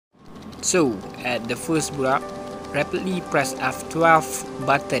So at the first boot up, rapidly press F12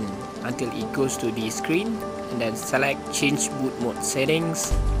 button until it goes to the screen, and then select change boot mode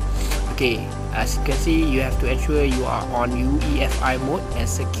settings. Okay, as you can see, you have to ensure you are on UEFI mode and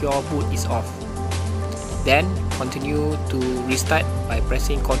secure boot is off. Then continue to restart by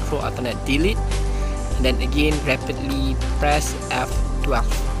pressing Ctrl Alternate Delete, and then again rapidly press F12.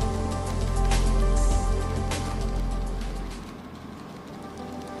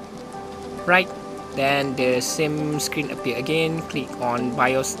 Right, then the same screen appear again. Click on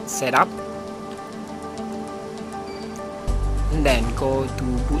BIOS setup, and then go to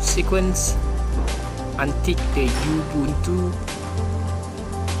boot sequence, untick the Ubuntu.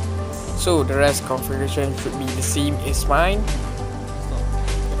 So the rest configuration should be the same as mine.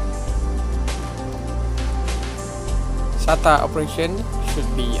 SATA operation should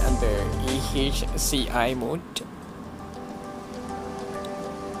be under EHCI mode.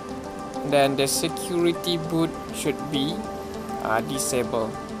 Then the security boot should be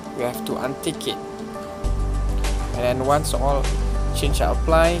disabled. We have to untick it. And then once all changes are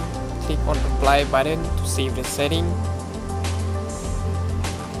applied, click on apply button to save the setting.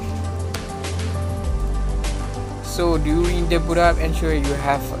 So during the boot up, ensure you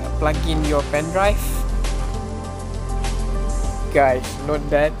have plugged in your pen drive. Guys, note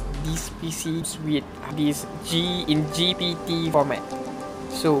that this PC is with this in GPT format.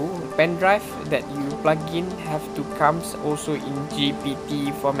 So pen drive that you plug in have to comes also in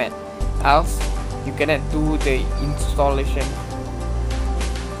GPT format, else you cannot do the installation.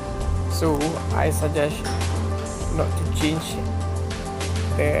 So I suggest not to change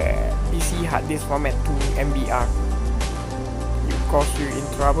the PC hard disk format to MBR. It will cause you in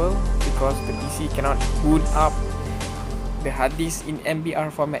trouble because the PC cannot boot up the hard disk in MBR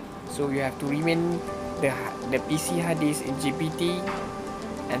format. So you have to remain the PC hard disk in GPT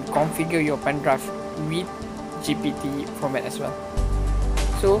and configure your pen drive with GPT format as well.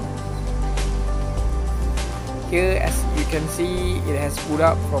 So here, as you can see, it has boot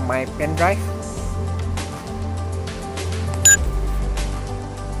up from my pen drive.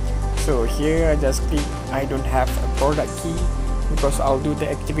 So here I just click I don't have a product key because I'll do the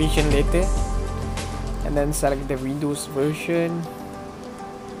activation later, and then select the Windows version,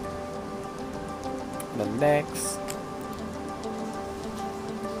 then next,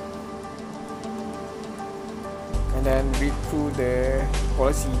 and then read through the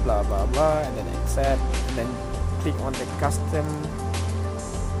policy blah blah blah, and then accept, and then click on the custom,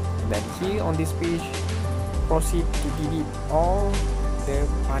 and then here on this page proceed to delete all the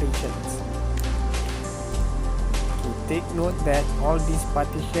partitions. Okay, take note that all these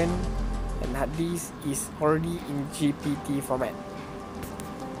partition and hard disk is already in GPT format.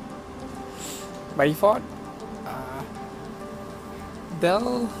 By default,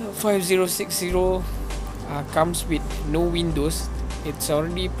 Dell 5060 comes with no Windows. It's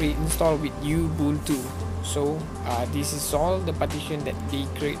already pre-installed with Ubuntu. So this is all the partition that they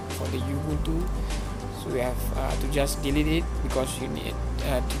create for the Ubuntu. So we have to just delete it because you need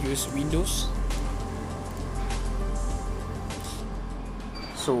to use Windows.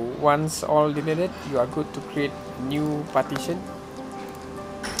 So once all deleted, you are good to create new partition.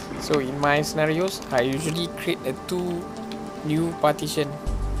 So in my scenarios, I usually create two new partition.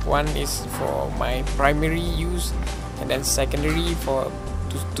 One is for my primary use, and then secondary for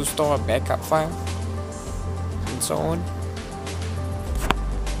to store a backup file, and so on.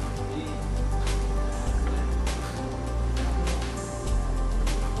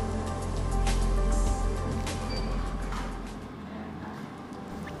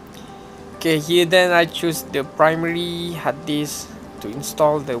 Okay, here then I choose the primary hard disk to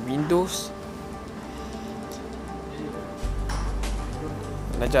install the Windows.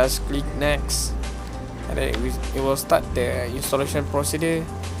 And I just click next, and then it will start the installation procedure.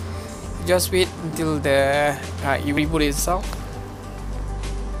 Just wait until the it reboot itself.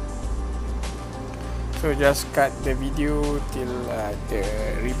 So just cut the video till the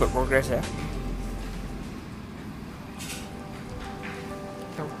reboot progress.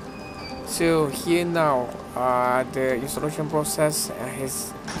 So here now the installation process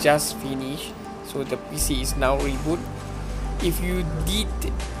has just finished. So the PC is now reboot. If you did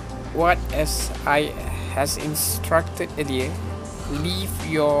what as I has instructed earlier, leave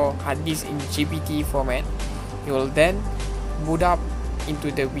your hard disk in GPT format, you will then boot up into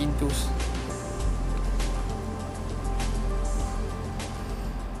the Windows.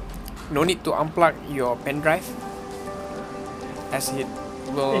 No need to unplug your pen drive, as it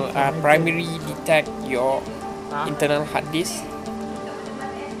will primarily detect your internal hard disk.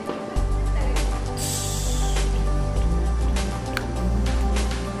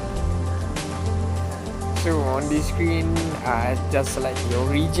 So on this screen, just select your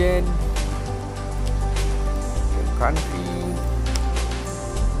region, your country.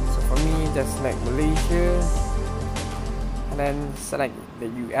 So for me, just select Malaysia, and then select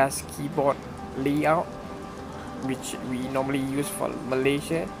the US keyboard layout, which we normally use for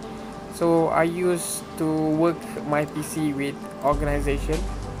Malaysia. So I used to work my PC with organization.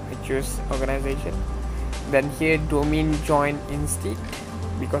 I choose organization. Then here domain join instead,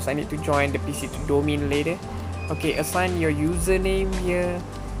 because I need to join the PC to domain later. Okay, assign your username here,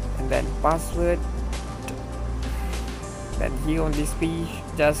 and then password. Then here on this page,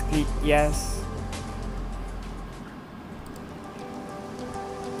 just click yes.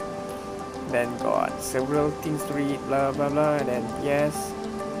 Then got several things to read, blah blah blah, and then yes.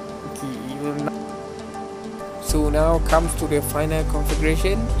 Okay, so now comes to the final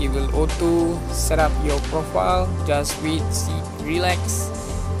configuration. It will auto set up your profile. Just wait, see, relax.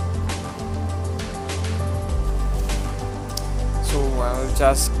 So I'll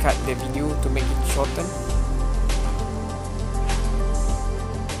just cut the video to make it shorten.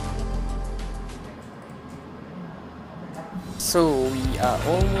 So we are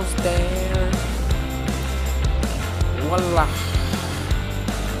almost there. Voila!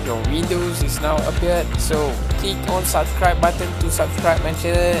 Your Windows is now appeared. So click on subscribe button to subscribe my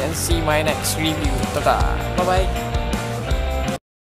channel and see my next review. Bye bye.